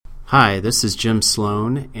Hi, this is Jim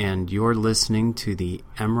Sloan, and you're listening to the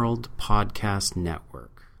Emerald Podcast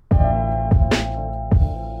Network.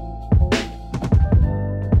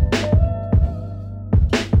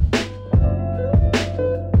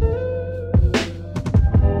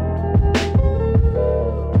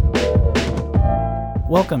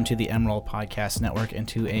 Welcome to the Emerald Podcast Network and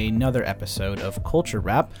to another episode of Culture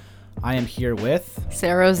Wrap. I am here with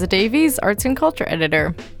Sarah Rosa Davies, Arts and Culture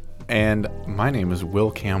Editor. And my name is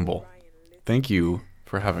Will Campbell. Thank you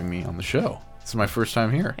for having me on the show. This is my first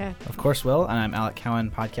time here. Yeah. Of course, Will, and I'm Alec Cowan,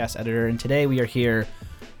 Podcast Editor, and today we are here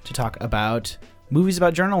to talk about movies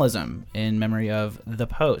about journalism in memory of The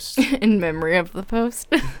Post. In memory of The Post.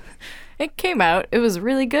 It came out. It was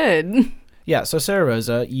really good. Yeah, so Sarah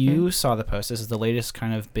Rosa, you saw The Post. This is the latest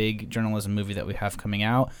kind of big journalism movie that we have coming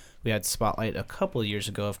out. We had Spotlight a couple of years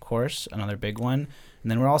ago, of course, another big one. And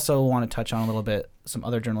then we also want to touch on a little bit some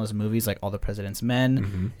other journalism movies like All the President's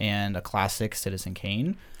Men and a classic, Citizen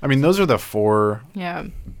Kane. I mean, those are the four Yeah.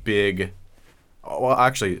 big... Well,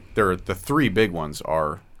 actually, the three big ones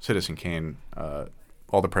are Citizen Kane,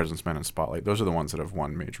 All the President's Men, and Spotlight. Those are the ones that have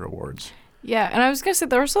won major awards. Yeah, and I was going to say,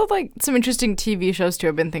 there are also, like, some interesting TV shows, too.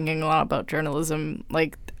 I've been thinking a lot about journalism.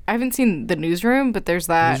 Like, I haven't seen The Newsroom, but there's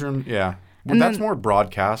that. Newsroom, yeah. Well, And that's then- more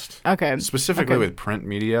broadcast. Okay. Specifically Okay. with print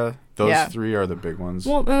media. Those three are the big ones.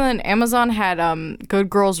 Well, and then Amazon had Good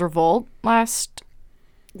Girls Revolt last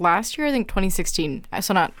year, I think 2016.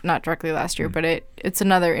 So not directly last year, but it's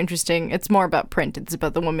another interesting. It's more about print. It's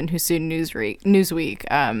about the woman who sued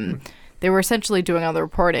Newsweek. They were essentially doing all the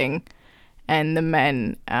reporting, and the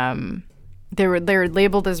men they were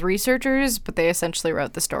labeled as researchers, but they essentially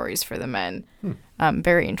wrote the stories for the men.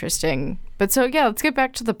 Very interesting. But so yeah, let's get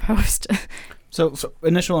back to The Post. So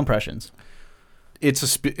initial impressions.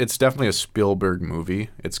 It's definitely a Spielberg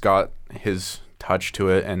movie. It's got his touch to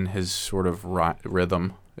it and his sort of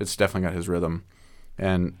rhythm. It's definitely got his rhythm,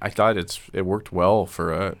 and I thought it worked well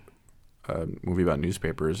for a movie about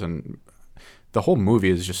newspapers. And the whole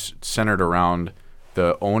movie is just centered around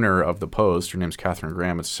the owner of the Post. Her name's Katharine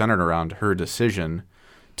Graham. It's centered around her decision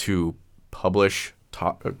to publish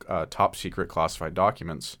top secret classified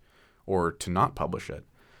documents, or to not publish it,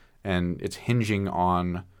 and it's hinging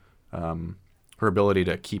on her ability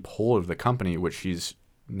to keep hold of the company, which she's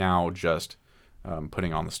now just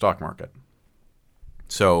putting on the stock market.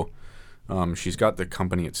 So she's got the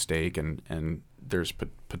company at stake, and there's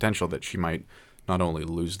potential that she might not only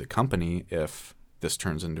lose the company if this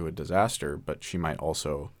turns into a disaster, but she might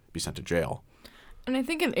also be sent to jail. And I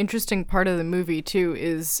think an interesting part of the movie, too,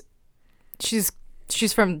 is she's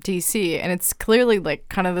from D.C., and it's clearly, like,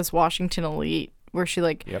 kind of this Washington elite where she,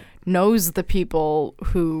 like, knows the people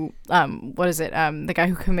who, the guy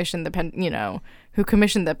who commissioned the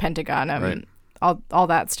Pentagon, Right. all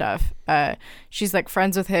that stuff. She's, like,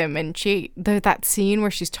 friends with him, and that scene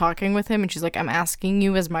where she's talking with him, and she's like, I'm asking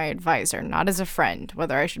you as my advisor, not as a friend,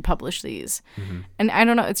 whether I should publish these. And I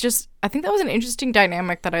don't know, it's just, I think that was an interesting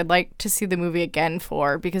dynamic that I'd like to see the movie again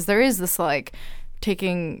for, because there is this, like,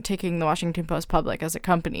 taking the Washington Post public as a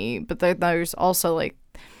company, but there's also, like,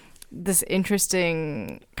 this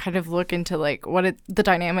interesting kind of look into, like, the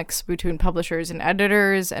dynamics between publishers and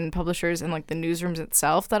editors and publishers and, like, the newsrooms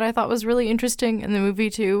itself that I thought was really interesting in the movie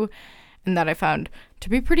too, and that I found to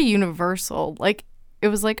be pretty universal. Like, it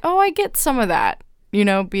was like, oh, I get some of that,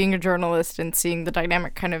 being a journalist and seeing the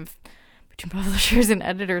dynamic kind of between publishers and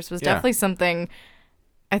editors was definitely something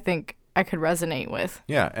I think I could resonate with.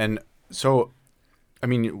 Yeah, and so, I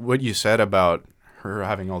mean, what you said about her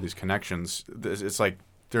having all these connections, it's like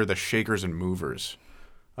they're the shakers and movers,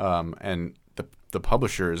 and the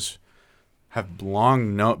publishers have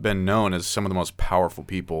long been known as some of the most powerful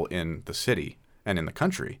people in the city and in the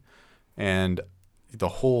country. And the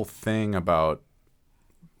whole thing about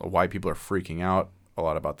why people are freaking out a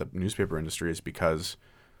lot about the newspaper industry is because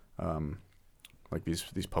like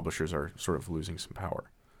these publishers are sort of losing some power.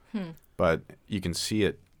 But you can see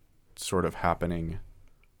it sort of happening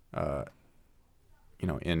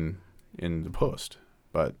in the Post.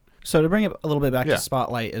 But So to bring it a little bit back to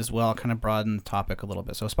Spotlight as well, kind of broaden the topic a little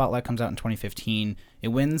bit. So Spotlight comes out in 2015. It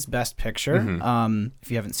wins Best Picture.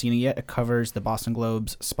 If you haven't seen it yet, it covers the Boston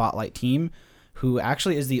Globe's Spotlight team, who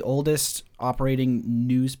actually is the oldest operating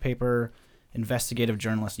newspaper investigative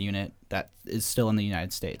journalist unit that is still in the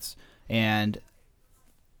United States. And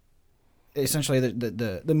essentially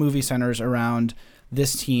the movie centers around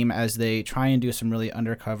this team as they try and do some really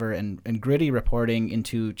undercover and gritty reporting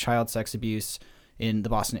into child sex abuse in the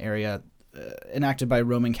Boston area, enacted by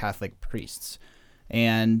Roman Catholic priests.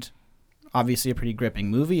 And obviously a pretty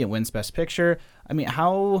gripping movie. It wins Best Picture. I mean,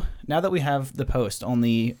 now that we have The Post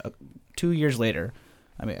only 2 years later,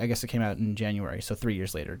 I mean, I guess it came out in January, so 3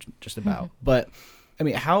 years later, just about. But I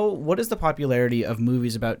mean, what is the popularity of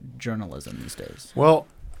movies about journalism these days? Well,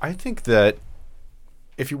 I think that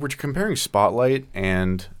if you were comparing Spotlight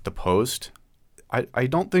and The Post, I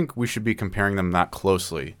don't think we should be comparing them that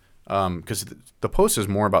closely, because the Post is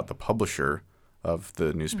more about the publisher of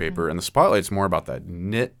the newspaper, and the Spotlight's more about that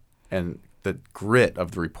knit and the grit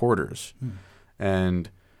of the reporters. And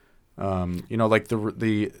like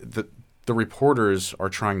the reporters are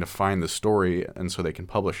trying to find the story, and so they can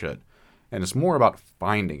publish it, and it's more about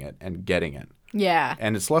finding it and getting it. Yeah.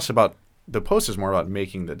 And it's less about the Post is more about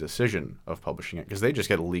making the decision of publishing it, because they just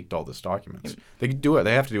get leaked all these documents. They do it.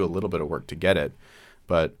 They have to do a little bit of work to get it,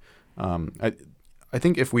 but I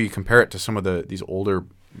think if we compare it to some of these older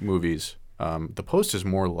movies, the Post is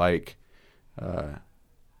more like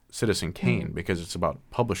Citizen Kane, because it's about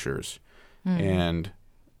publishers, and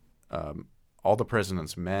All the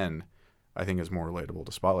President's Men, I think, is more relatable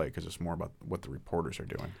to Spotlight because it's more about what the reporters are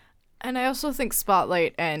doing. And I also think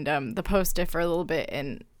Spotlight and the Post differ a little bit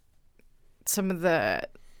in some of the.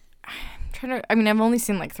 I've only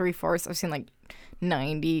seen like 3/4. I've seen like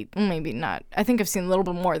 90, maybe not. I think I've seen a little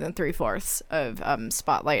bit more than 3/4 of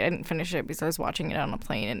Spotlight. I didn't finish it because I was watching it on a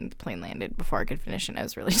plane, and the plane landed before I could finish it. And I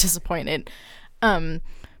was really disappointed.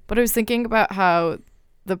 But I was thinking about how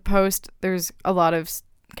the Post, there's a lot of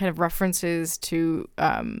kind of references to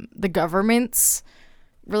the government's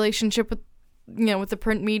relationship with the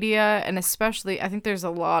print media, and especially I think there's a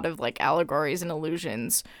lot of like allegories and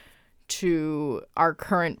allusions to our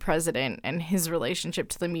current president and his relationship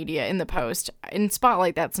to the media in the Post. In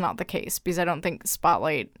Spotlight, that's not the case, because I don't think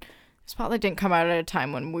Spotlight didn't come out at a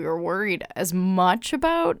time when we were worried as much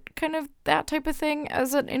about kind of that type of thing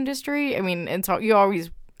as an industry. I mean, and so you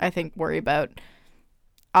always, I think, worry about,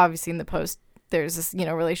 obviously in the Post, there's this,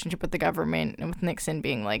 relationship with the government, and with Nixon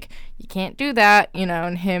being like, you can't do that,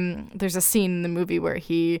 and there's a scene in the movie where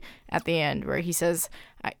at the end, where he says,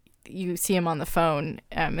 you see him on the phone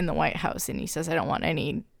in the White House, and he says, I don't want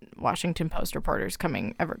any Washington Post reporters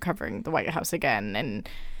ever covering the White House again. And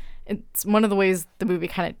it's one of the ways the movie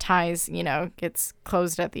kind of ties, gets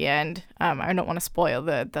closed at the end. I don't want to spoil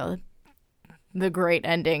the great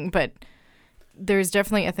ending, but there's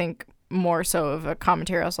definitely, I think, more so of a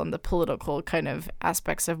commentary also on the political kind of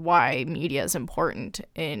aspects of why media is important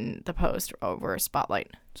in the Post over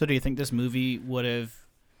Spotlight. So do you think this movie would have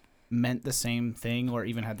meant the same thing or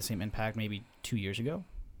even had the same impact maybe 2 years ago?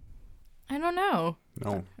 I don't know.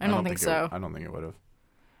 No, I don't think so. I don't think it would have.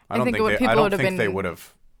 I don't think they would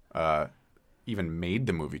have even made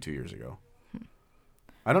the movie 2 years ago.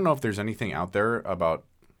 I don't know if there's anything out there about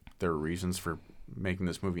their reasons for making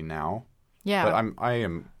this movie now. Yeah. But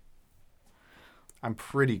I'm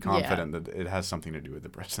pretty confident that it has something to do with the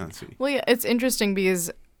presidency. Well, yeah, it's interesting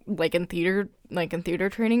because like in theater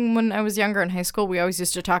training when I was younger in high school, we always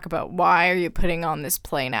used to talk about, why are you putting on this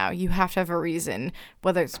play now? You have to have a reason,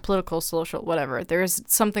 whether it's political, social, whatever. There's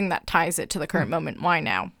something that ties it to the current moment. Why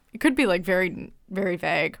now? It could be like very, very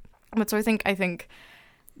vague. But so I think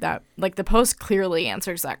that like the Post clearly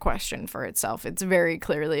answers that question for itself. It's very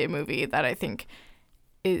clearly a movie that I think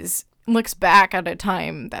looks back at a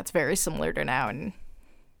time that's very similar to now, and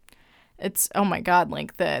it's, oh my God,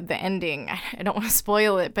 like the ending, I don't want to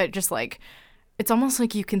spoil it, but just like, it's almost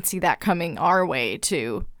like you can see that coming our way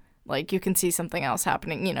too. Like you can see something else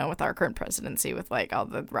happening, with our current presidency, with like all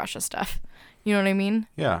the Russia stuff. You know what I mean?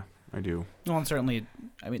 Yeah, I do. Well, and certainly,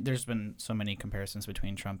 I mean, there's been so many comparisons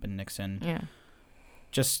between Trump and Nixon. Yeah.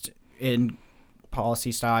 Just in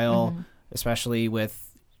policy style, especially with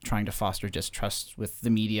trying to foster distrust with the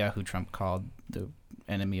media, who Trump called the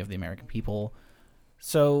enemy of the American people.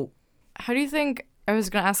 So how do you think, I was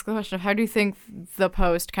going to ask the question of, how do you think the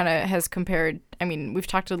Post kind of has compared, I mean, we've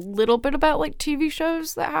talked a little bit about like TV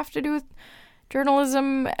shows that have to do with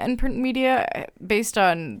journalism and print media. Based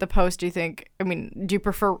on the Post, do you think, I mean, do you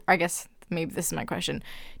prefer, I guess maybe this is my question,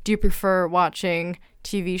 do you prefer watching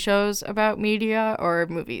TV shows about media or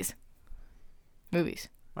movies? Movies.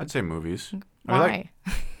 I'd say movies. Why?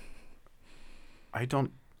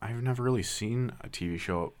 I've never really seen a TV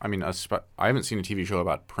show. I mean, I haven't seen a TV show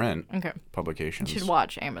about print publications. You should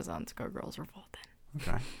watch Amazon's Go Girls Revolt then.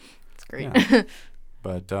 Okay. It's great. Yeah.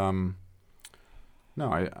 But, no,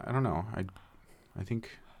 I don't know. I think,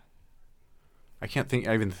 I can't think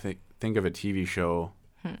of a TV show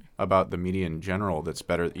about the media in general that's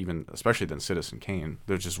better, even especially than Citizen Kane.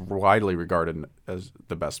 They're just widely regarded as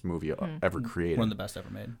the best movie ever created. One of the best ever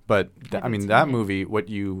made. But that movie, what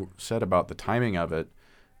you said about the timing of it,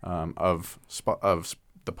 of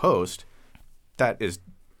the Post, that is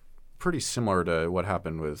pretty similar to what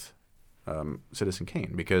happened with Citizen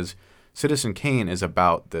Kane, because Citizen Kane is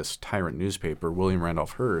about this tyrant newspaper, William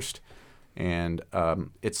Randolph Hearst, and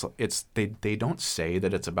they don't say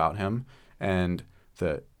that it's about him. And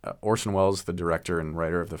the Orson Welles, the director and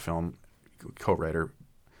writer of the film, co-writer,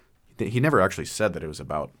 he never actually said that it was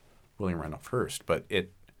about William Randolph Hearst, but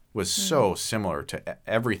it was so similar to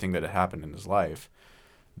everything that had happened in his life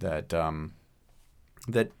that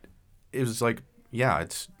that it was like,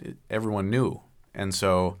 everyone knew. And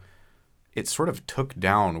so it sort of took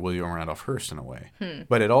down William Randolph Hearst in a way.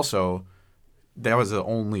 But it also, that was the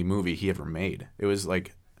only movie he ever made. It was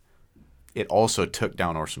like, it also took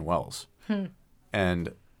down Orson Welles.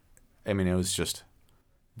 And, I mean, it was just,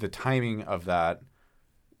 the timing of that,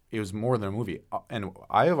 it was more than a movie. And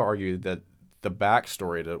I have argued that the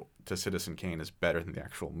backstory to Citizen Kane is better than the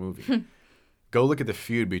actual movie. Go look at the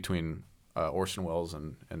feud between Orson Welles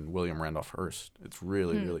and William Randolph Hearst. It's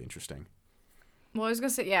really, really interesting. Well, I was going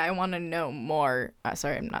to say, I want to know more.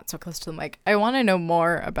 Sorry, I'm not so close to the mic. I want to know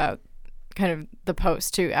more about kind of the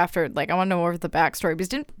Post, too, after, I want to know more of the backstory. Because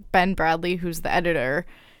didn't Ben Bradlee, who's the editor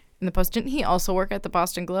in the Post, didn't he also work at the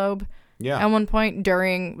Boston Globe? Yeah. At one point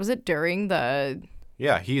during the...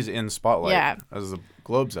 Yeah, he's in Spotlight as the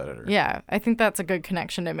Globe's editor. Yeah, I think that's a good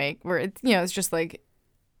connection to make, where it's, it's just like...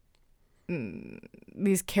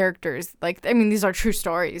 these characters, these are true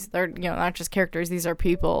stories. They're, not just characters. These are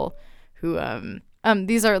people who,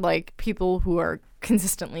 these are like people who are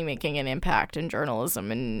consistently making an impact in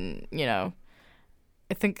journalism. And,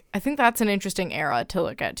 I think that's an interesting era to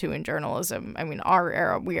look at too in journalism. I mean, our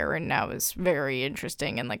era we are in now is very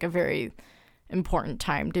interesting and like a very important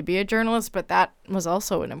time to be a journalist, but that was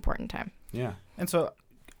also an important time. Yeah. And so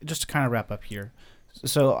just to kind of wrap up here.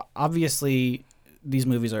 So obviously these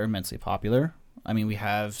movies are immensely popular. I mean, we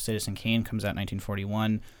have Citizen Kane, comes out in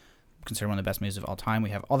 1941, considered one of the best movies of all time. We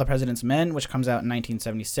have All the President's Men, which comes out in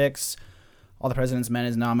 1976. All the President's Men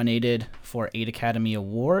is nominated for 8 Academy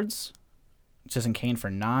Awards. Citizen Kane for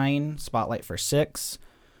 9, Spotlight for 6.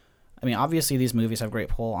 I mean, obviously these movies have great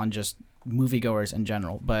pull on just moviegoers in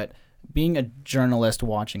general, but being a journalist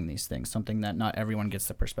watching these things, something that not everyone gets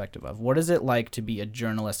the perspective of. What is it like to be a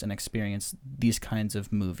journalist and experience these kinds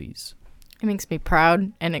of movies? It makes me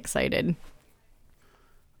proud and excited.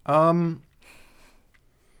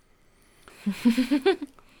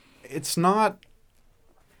 It's not.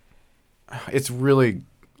 It's really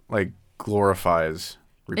like glorifies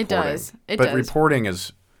reporting. It does. But reporting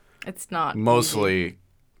is. It's not mostly easy.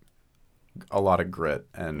 A lot of grit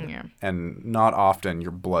and not often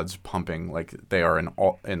your blood's pumping like they are in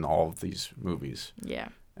all of these movies. Yeah.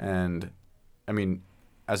 And I mean,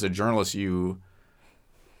 as a journalist,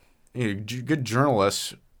 good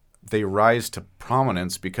journalists, they rise to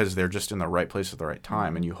prominence because they're just in the right place at the right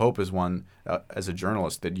time. And you hope as a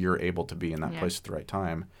journalist that you're able to be in that place at the right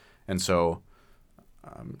time. And so,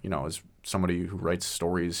 as somebody who writes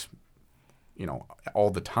stories,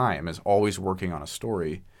 all the time, is always working on a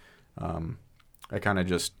story, I kind of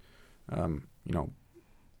just,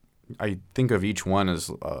 I think of each one as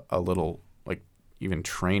a little, like, even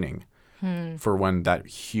training for when that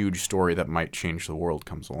huge story that might change the world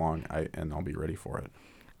comes along, and I'll be ready for it.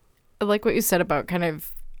 I like what you said about kind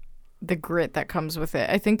of the grit that comes with it.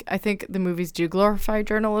 I think the movies do glorify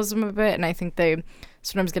journalism a bit, and I think they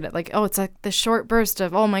sometimes get it like, oh, it's like the short burst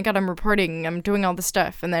of, oh my God, I'm reporting, I'm doing all this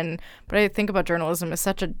stuff, and then, but I think about journalism as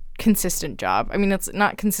such a consistent job. I mean, it's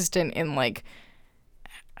not consistent in like,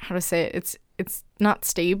 how to say it, it's not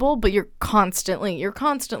stable, but you're constantly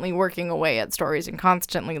working away at stories and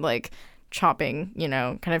constantly like chopping,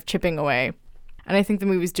 kind of chipping away. And I think the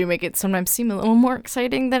movies do make it sometimes seem a little more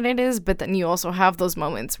exciting than it is, but then you also have those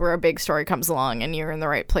moments where a big story comes along and you're in the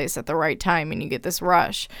right place at the right time and you get this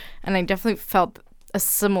rush. And I definitely felt a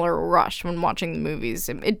similar rush when watching the movies.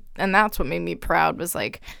 And that's what made me proud, was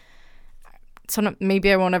like, so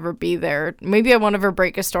maybe I won't ever be there. Maybe I won't ever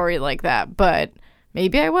break a story like that, but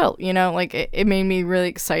maybe I will, like it made me really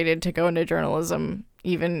excited to go into journalism,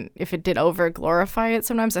 even if it did over glorify it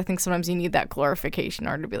sometimes. I think sometimes you need that glorification in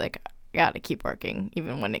order to be like, I gotta keep working,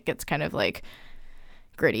 even when it gets kind of like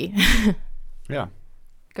gritty. Yeah.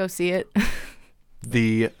 Go see it.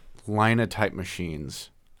 The linotype machines.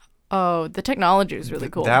 Oh, the technology was really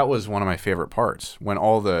cool. That was one of my favorite parts, when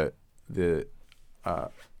all the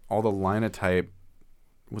linotype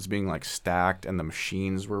was being like stacked and the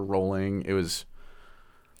machines were rolling. It was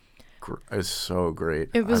so great.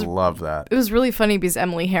 I love that. It was really funny because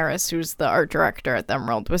Emily Harris, who's the art director at the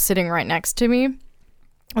Emerald, was sitting right next to me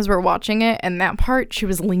as we're watching it, and that part, she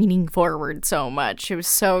was leaning forward so much. She was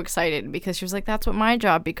so excited because she was like, that's what my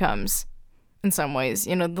job becomes in some ways.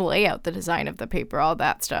 The layout, the design of the paper, all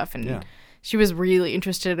that stuff. And she was really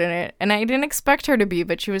interested in it, and I didn't expect her to be,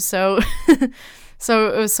 but she was so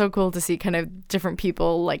so it was so cool to see kind of different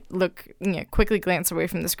people like look, quickly glance away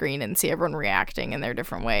from the screen and see everyone reacting in their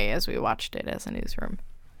different way as we watched it as a newsroom.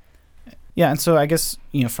 Yeah, and so I guess,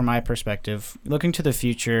 from my perspective, looking to the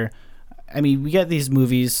future, I mean, we get these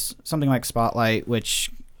movies, something like Spotlight,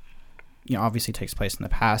 which obviously takes place in the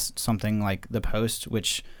past, something like The Post,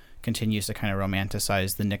 which continues to kind of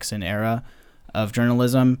romanticize the Nixon era of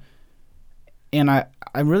journalism. And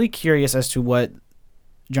I'm really curious as to what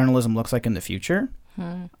journalism looks like in the future.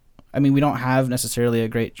 I mean, we don't have necessarily a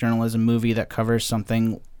great journalism movie that covers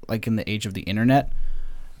something like in the age of the internet.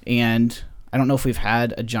 And I don't know if we've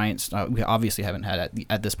had a giant, we obviously haven't had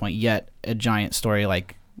at this point yet, a giant story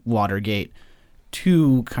like Watergate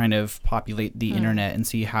to kind of populate the internet and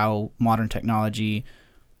see how modern technology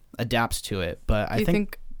adapts to it. But I was going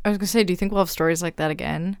to say, do you think we'll have stories like that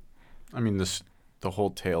again? I mean, the whole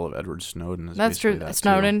tale of Edward Snowden is that's true.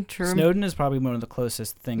 Snowden, true. Snowden is probably one of the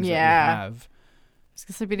closest things that we have. I was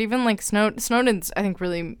gonna say, but even like Snowden's, I think,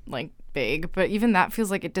 really like big, but even that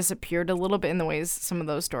feels like it disappeared a little bit in the ways some of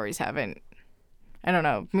those stories haven't. I don't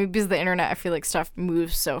know. Maybe because of the internet, I feel like stuff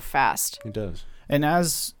moves so fast. It does. And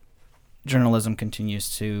as journalism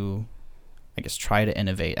continues to, I guess, try to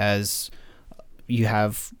innovate, as you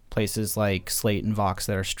have places like Slate and Vox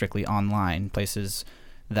that are strictly online, places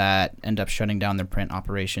that end up shutting down their print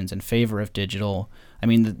operations in favor of digital. I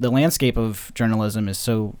mean, the landscape of journalism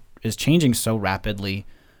is changing so rapidly,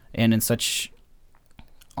 and in such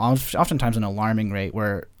oftentimes an alarming rate,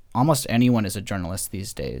 where almost anyone is a journalist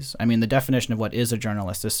these days. I mean, the definition of what is a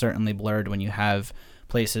journalist is certainly blurred when you have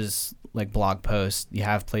places like Blog Post. You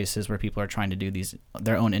have places where people are trying to do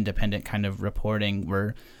their own independent kind of reporting,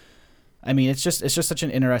 where I mean, it's just such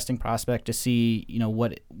an interesting prospect to see,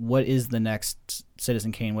 what is the next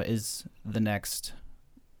Citizen Kane? What is the next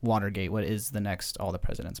Watergate? What is the next All the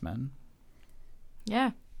President's Men?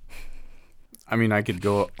 Yeah. I mean, I could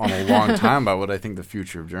go on a long time about what I think the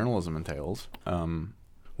future of journalism entails.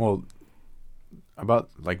 Well,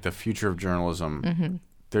 about like the future of journalism,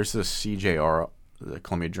 there's this CJR, the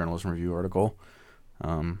Columbia Journalism Review article,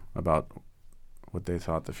 about what they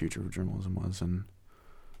thought the future of journalism was, and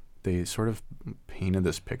they sort of painted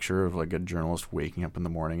this picture of like a journalist waking up in the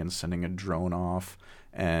morning and sending a drone off,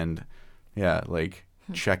 and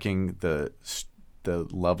checking the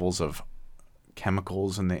levels of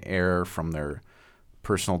chemicals in the air from their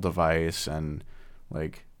personal device, and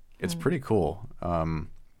like it's pretty cool.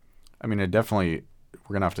 I mean, we're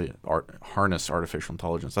gonna have to harness artificial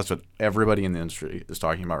intelligence. That's what everybody in the industry is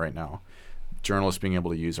talking about right now. Journalists being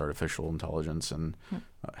able to use artificial intelligence and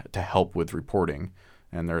to help with reporting.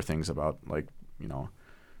 And there are things about like,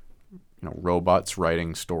 robots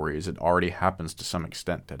writing stories. It already happens to some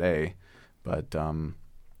extent today, but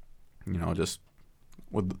just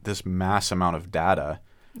with this mass amount of data,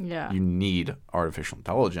 you need artificial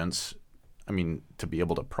intelligence. I mean, to be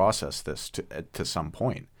able to process this to some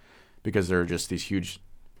point, because there are just these huge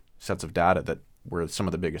sets of data where some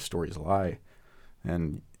of the biggest stories lie,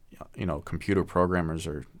 and computer programmers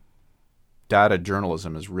or data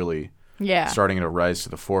journalism is really starting to rise to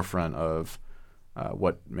the forefront of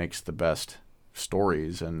what makes the best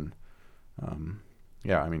stories. And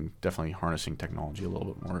I mean, definitely harnessing technology a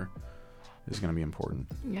little bit more is going to be important.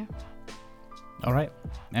 Yeah. All right.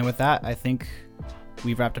 And with that, I think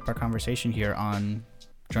we've wrapped up our conversation here on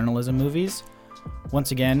journalism movies. Once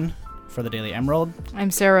again, for the Daily Emerald,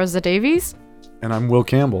 I'm Sarah Rosa Davies. And I'm Will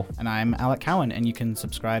Campbell. And I'm Alec Cowan. And you can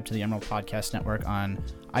subscribe to the Emerald Podcast Network on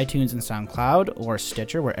iTunes and SoundCloud or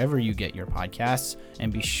Stitcher, wherever you get your podcasts.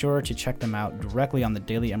 And be sure to check them out directly on the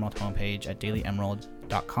Daily Emerald homepage at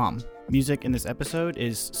dailyemerald.com. Music in this episode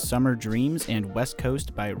is Summer Dreams and West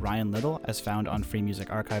Coast by Ryan Little, as found on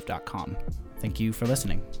freemusicarchive.com. Thank you for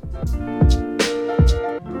listening.